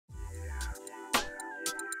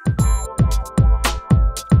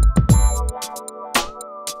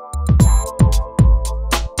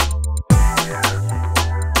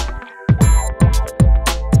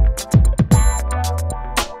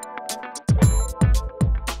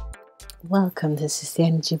Welcome. This is the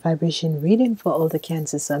energy vibration reading for all the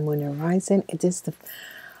Cancer, Sun, Moon, and Rising. It is the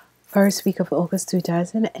first week of August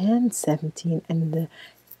 2017, and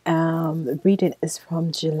the reading is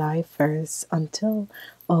from July 1st until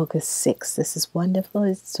August 6th. This is wonderful.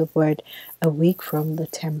 It's a word a week from the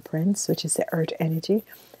Temperance, which is the earth energy,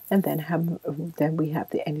 and then we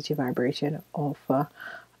have the energy vibration of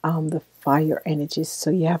the fire energies.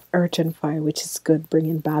 So you have earth and fire, which is good,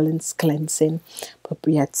 bringing balance, cleansing, but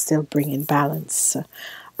yet still bringing balance.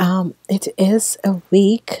 It is a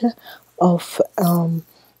week of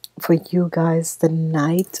for you guys the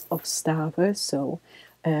night of Stava. So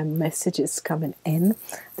messages coming in.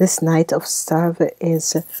 This night of Stava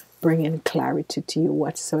is bringing clarity to you.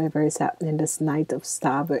 Whatsoever is happening, this night of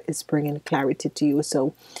Stava is bringing clarity to you.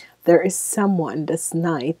 So there is someone this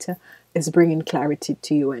night is bringing clarity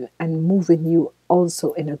to you and moving you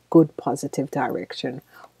also in a good positive direction.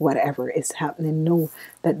 Whatever is happening, know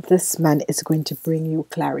that this man is going to bring you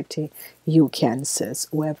clarity, you Cancers.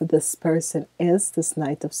 Whoever this person is, this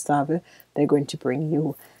night of Stava, they're going to bring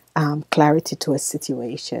you clarity to a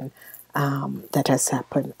situation that has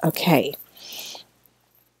happened. Okay,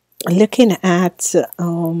 looking at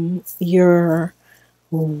your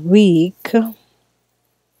week.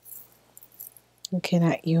 Looking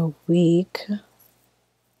at your week,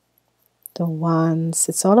 the ones,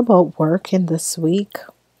 it's all about work in this week.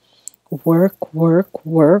 Work, work,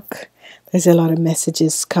 work. There's a lot of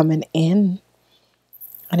messages coming in,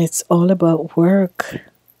 and it's all about work.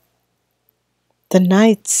 The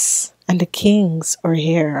knights and the kings are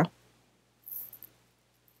here.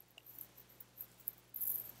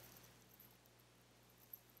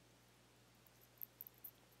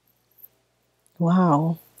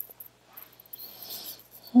 Wow.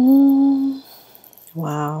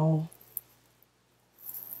 Wow.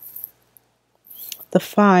 The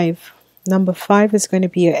 5. Number 5 is going to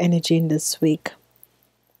be your energy in this week.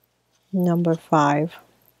 Number 5.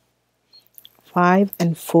 5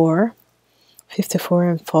 and 4. 54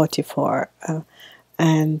 and 44.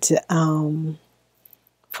 And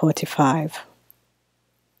 45.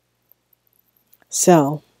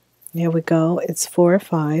 So, here we go. It's 4,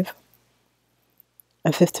 5.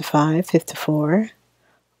 55, 54,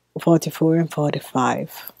 44, and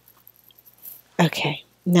 45. Okay,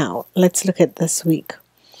 now let's look at this week.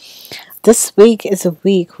 This week is a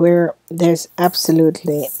week where there's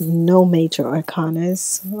absolutely no major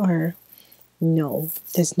arcanas, or no,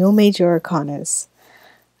 there's no major arcanas.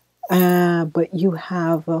 But you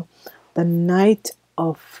have the Knight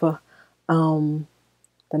of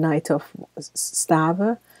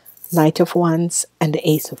Stava, Knight of Wands, and the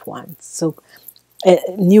Ace of Wands. So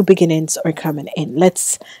new beginnings are coming in.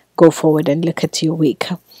 Let's go forward and look at your week.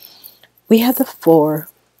 We have the four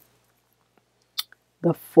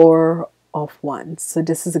of Wands. So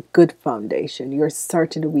this is a good foundation. You're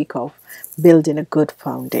starting the week off building a good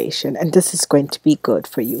foundation, and this is going to be good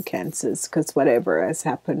for you, Cancers, because whatever has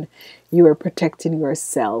happened, you are protecting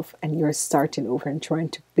yourself and you're starting over and trying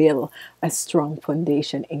to build a strong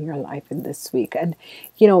foundation in your life in this week. And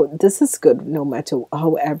you know, this is good no matter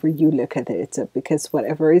however you look at it, because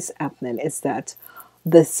whatever is happening is that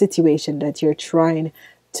the situation that you're trying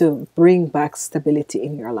to bring back stability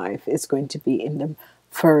in your life is going to be in the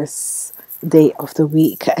first day of the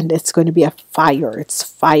week, and it's going to be a fire. It's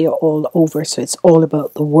fire all over, so it's all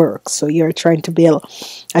about the work. So you're trying to build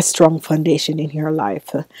a strong foundation in your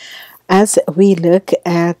life. As we look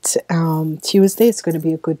at Tuesday, it's going to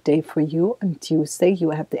be a good day for you. On Tuesday, you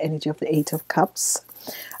have the energy of the 8 of Cups.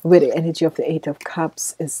 With the energy of the 8 of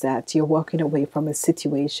Cups is that you're walking away from a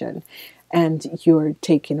situation and you're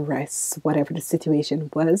taking rest. Whatever the situation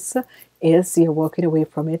is you're walking away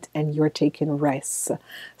from it and you're taking rest.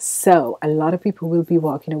 So a lot of people will be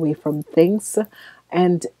walking away from things,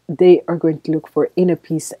 and they are going to look for inner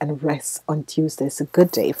peace and rest on Tuesday. It's a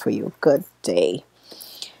good day for you. Good day.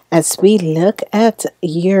 As we look at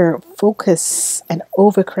your focus and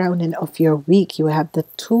overcrowning of your week, you have the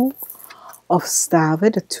 2 of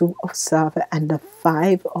Stava, the 2 of Stava, and the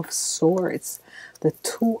 5 of Swords. The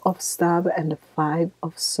 2 of Stava and the 5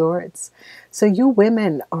 of Swords. So you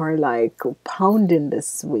women are like pounding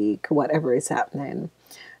this week, whatever is happening.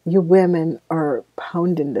 You women are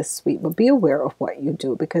pounding this week, but be aware of what you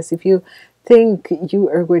do, because if you think you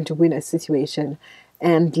are going to win a situation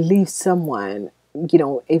and leave someone, you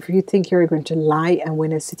know, if you think you're going to lie and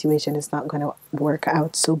win a situation, it's not going to work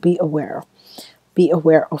out. So be aware. Be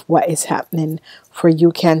aware of what is happening for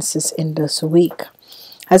you, Cancers, in this week.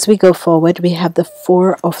 As we go forward, we have the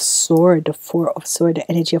 4 of Sword. The 4 of Sword, the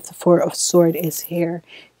energy of the 4 of Sword is here.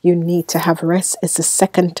 You need to have rest. It's the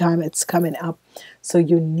second time it's coming up. So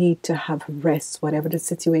you need to have rest. Whatever the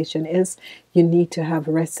situation is, you need to have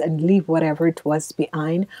rest and leave whatever it was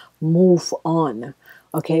behind. Move on.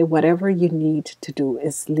 Okay, whatever you need to do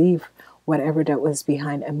is leave whatever that was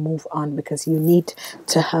behind and move on, because you need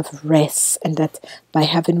to have rest, and that by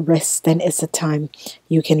having rest, then it's the time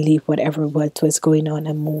you can leave whatever what was going on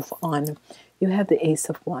and move on. You have the Ace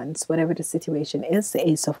of Wands. Whatever the situation is, the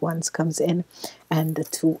Ace of Wands comes in, and the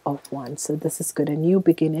Two of Wands. So this is good. A new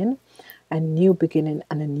beginning. A new beginning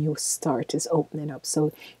and a new start is opening up.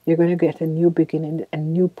 So you're going to get a new beginning,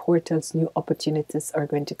 and new portals, new opportunities are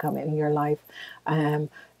going to come in your life.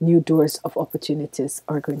 New doors of opportunities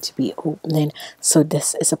are going to be opening. So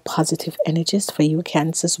this is a positive energies for you,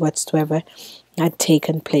 Cancers, whatsoever had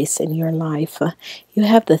taken place in your life. You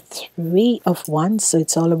have the Three of Wands, so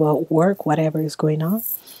it's all about work, whatever is going on.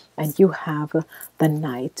 And you have the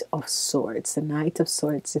Knight of Swords. The Knight of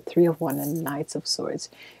Swords, the Three of Wands and the Knight of Swords.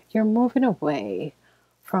 You're moving away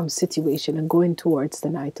from situation and going towards the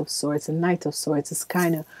Knight of Swords. The Knight of Swords is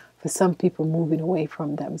kind of, for some people, moving away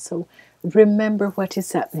from them. So remember what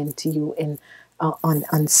is happening to you in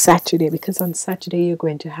on Saturday, because on Saturday you're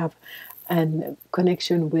going to have a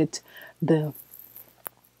connection with the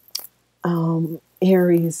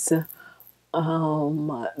Aries,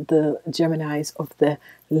 the Geminis of the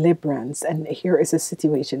Librans, and here is a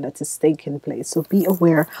situation that is taking place. So be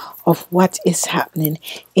aware of what is happening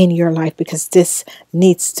in your life, because this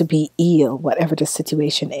needs to be healed, whatever the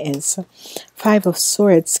situation is. Five of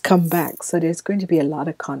Swords come back, so there's going to be a lot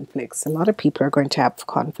of conflicts. A lot of people are going to have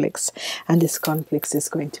conflicts, and this conflict is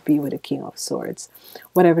going to be with the King of Swords.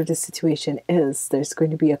 Whatever the situation is, there's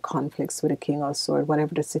going to be a conflict with the King of Swords.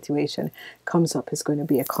 Whatever the situation comes up is going to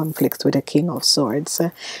be a conflict with the King of Swords.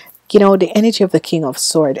 You know, the energy of the King of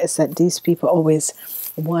Swords is that these people always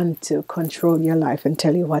want to control your life and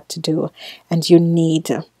tell you what to do, and you need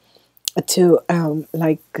to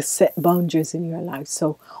like set boundaries in your life.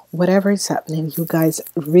 So whatever is happening, you guys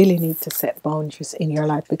really need to set boundaries in your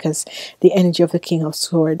life, because the energy of the King of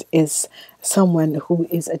Swords is someone who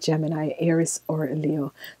is a Gemini, Aries, or a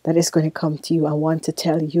Leo that is going to come to you and want to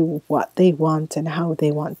tell you what they want and how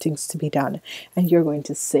they want things to be done, and you're going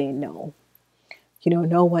to say no. You know,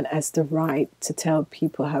 no one has the right to tell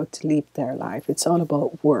people how to live their life. It's all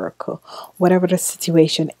about work. Whatever the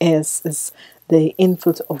situation is the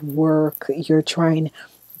input of work. You're trying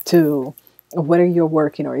to, whether you're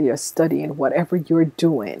working or you're studying, whatever you're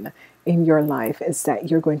doing in your life, is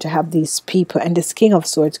that you're going to have these people. And this King of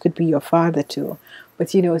Swords could be your father too.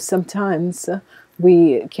 But you know, sometimes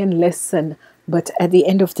we can listen, but at the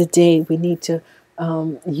end of the day, we need to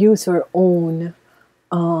use our own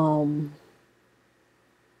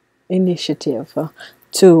initiative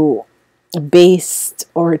to base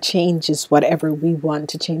or changes whatever we want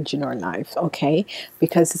to change in our life, okay?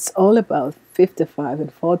 Because it's all about 55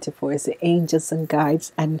 and 44 is the angels and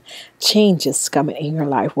guides and changes coming in your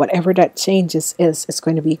life. Whatever that changes is, it's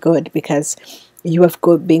going to be good, because you have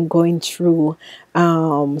been going through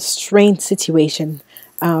strange situation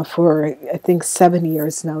for I think 7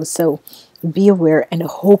 years now. So be aware and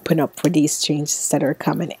open up for these changes that are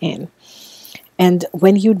coming in. And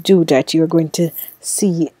when you do that, you're going to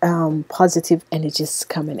see positive energies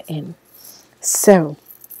coming in. So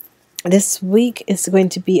this week is going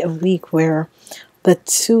to be a week where the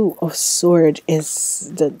Two of Swords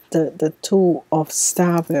is the Two of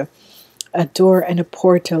Staff. A door and a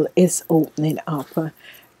portal is opening up.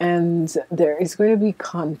 And there is going to be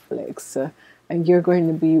conflicts. And you're going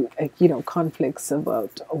to be, you know, conflicts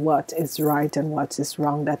about what is right and what is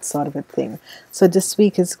wrong, that sort of a thing. So this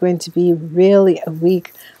week is going to be really a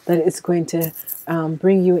week that is going to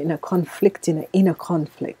bring you in a conflict, in an inner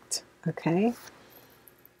conflict. Okay.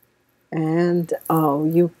 And oh,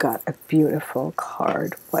 you got a beautiful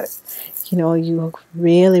card. What, you know, you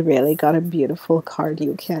really got a beautiful card,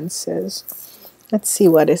 you Cancers. Let's see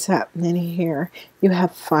what is happening here. You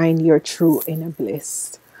have find your true inner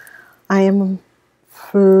bliss. I am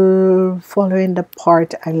following the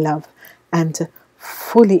part I love and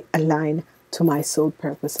fully aligned to my soul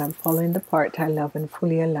purpose. I'm following the part I love and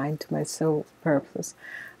fully aligned to my soul purpose.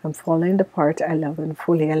 I'm following the part I love and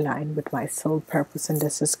fully aligned with my soul purpose, and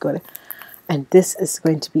this is good. And this is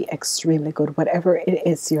going to be extremely good. Whatever it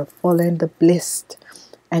is, you're following the bliss,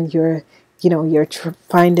 and you're, you know, you're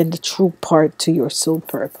finding the true part to your soul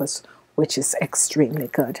purpose, which is extremely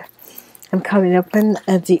good. I'm coming up in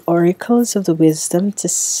the oracles of the wisdom to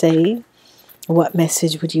say, what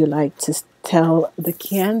message would you like to tell the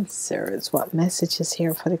Cancers? What message is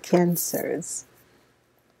here for the Cancers?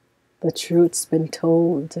 The truth's been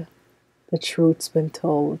told. The truth's been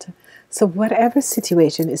told. So whatever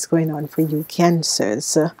situation is going on for you,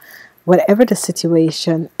 Cancers, whatever the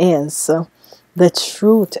situation is, the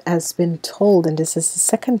truth has been told. And this is the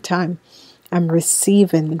second time I'm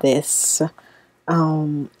receiving this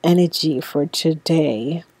energy for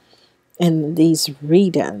today in these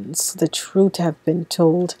readings. The truth have been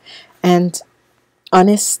told. And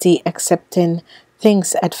honesty, accepting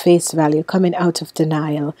things at face value, coming out of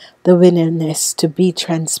denial, the willingness to be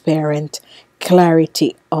transparent,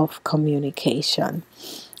 clarity of communication.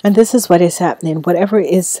 And this is what is happening. Whatever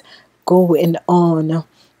is going on,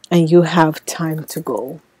 and you have time to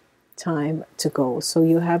go. Time to go. So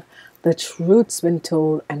you have the truth's been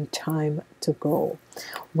told and time to go.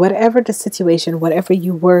 Whatever the situation, whatever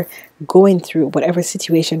you were going through, whatever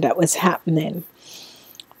situation that was happening,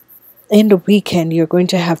 in the weekend, you're going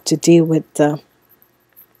to have to deal with the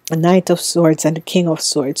Knight of Swords and the King of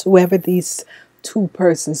Swords, whoever these two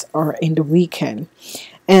persons are in the weekend.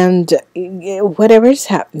 And whatever is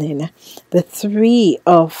happening, the three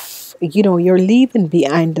of, you're leaving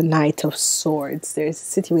behind the Knight of Swords. There's a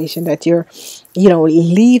situation that you're,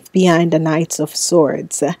 leave behind the Knights of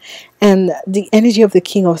Swords. And the energy of the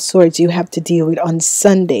King of Swords you have to deal with on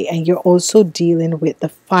Sunday. And you're also dealing with the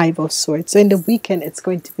Five of Swords. So in the weekend, it's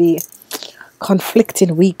going to be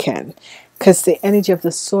conflicting weekend, because the energy of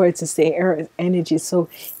the swords is the air energy. So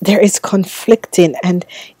there is conflicting, and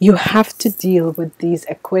you have to deal with these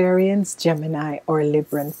Aquarians, Gemini, or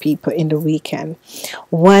Libran people in the weekend.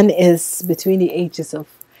 One is between the ages of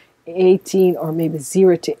 18 or maybe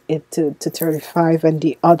 0 to 35, and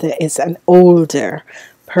the other is an older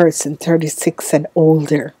person, 36 and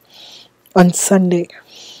older. On Sunday,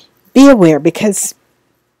 be aware, because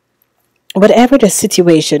whatever the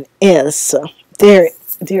situation is,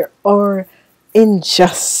 there are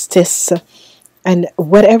injustice, and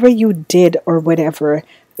whatever you did or whatever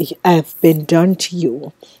have been done to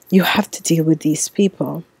you, you have to deal with these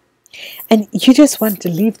people, and you just want to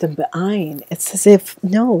leave them behind. It's as if,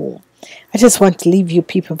 no, I just want to leave you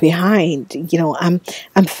people behind.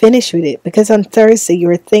 I'm finished with it, because on Thursday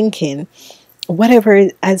you're thinking whatever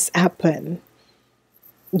has happened,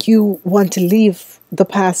 you want to leave the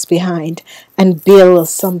past behind and build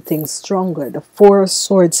something stronger. The Four of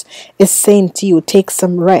Swords is saying to you, take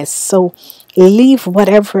some rest. So leave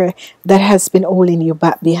whatever that has been holding you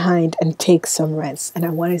back behind and take some rest. And I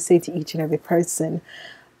want to say to each and every person,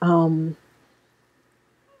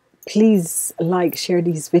 please like, share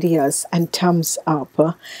these videos, and thumbs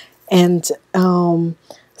up, and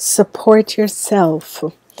support yourself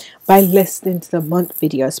by listening to the month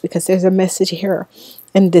videos, because there's a message here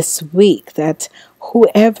in this week that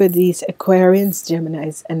whoever these Aquarians,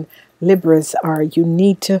 Geminis, and Libras are, you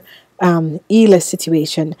need to heal a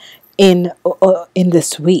situation in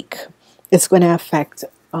this week. It's going to affect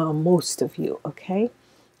most of you, okay?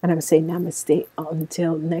 And I'm saying namaste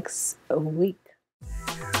until next week.